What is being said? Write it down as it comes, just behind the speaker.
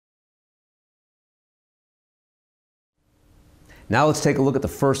Now let's take a look at the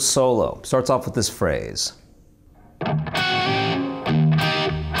first solo. Starts off with this phrase.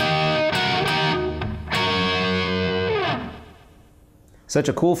 Such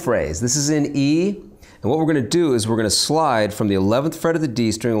a cool phrase. This is in E, and what we're going to do is we're going to slide from the 11th fret of the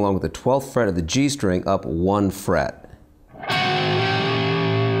D string along with the 12th fret of the G string up 1 fret.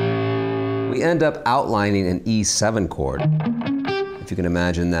 We end up outlining an E7 chord, if you can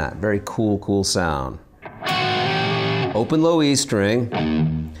imagine that. Very cool, cool sound. Open low E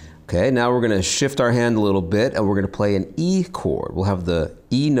string. Okay, now we're going to shift our hand a little bit and we're going to play an E chord. We'll have the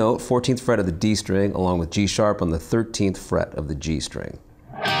E note, 14th fret of the D string, along with G sharp on the 13th fret of the G string.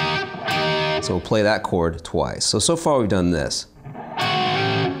 So we'll play that chord twice. So far we've done this.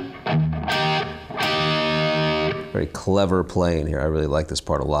 Very clever playing here. I really like this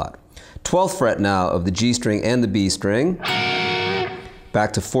part a lot. 12th fret now of the G string and the B string.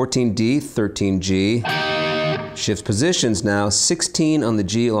 Back to 14D, 13G. Shifts positions now, 16 on the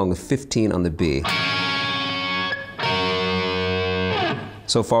G along with 15 on the B.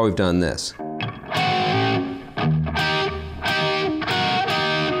 So far we've done this.